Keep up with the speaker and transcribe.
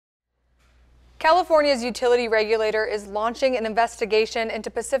California's utility regulator is launching an investigation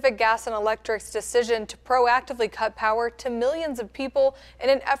into Pacific Gas and Electric's decision to proactively cut power to millions of people in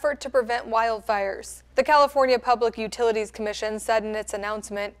an effort to prevent wildfires. The California Public Utilities Commission said in its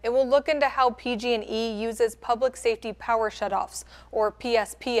announcement it will look into how PG&E uses Public Safety Power Shutoffs, or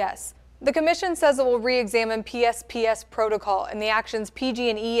PSPS. The Commission says it will re-examine PSPS protocol and the actions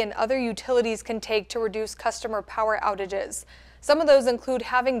PG&E and other utilities can take to reduce customer power outages. Some of those include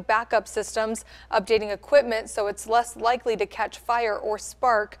having backup systems, updating equipment so it's less likely to catch fire or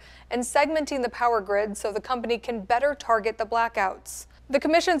spark, and segmenting the power grid so the company can better target the blackouts. The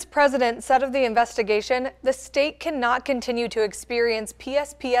Commission's president said of the investigation, the state cannot continue to experience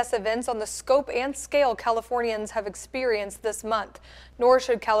PSPS events on the scope and scale Californians have experienced this month, nor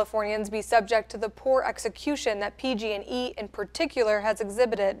should Californians be subject to the poor execution that PG&E in particular has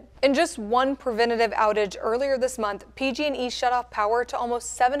exhibited. In just one preventative outage earlier this month, PG&E shut off power to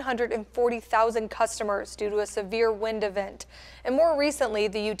almost 740,000 customers due to a severe wind event. And more recently,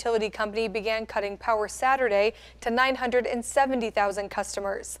 the utility company began cutting power Saturday to 970,000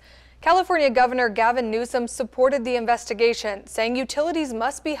 customers. California Governor Gavin Newsom supported the investigation, saying utilities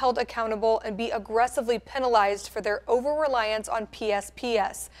must be held accountable and be aggressively penalized for their over-reliance on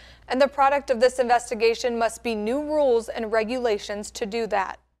PSPS. And the product of this investigation must be new rules and regulations to do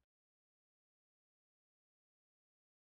that.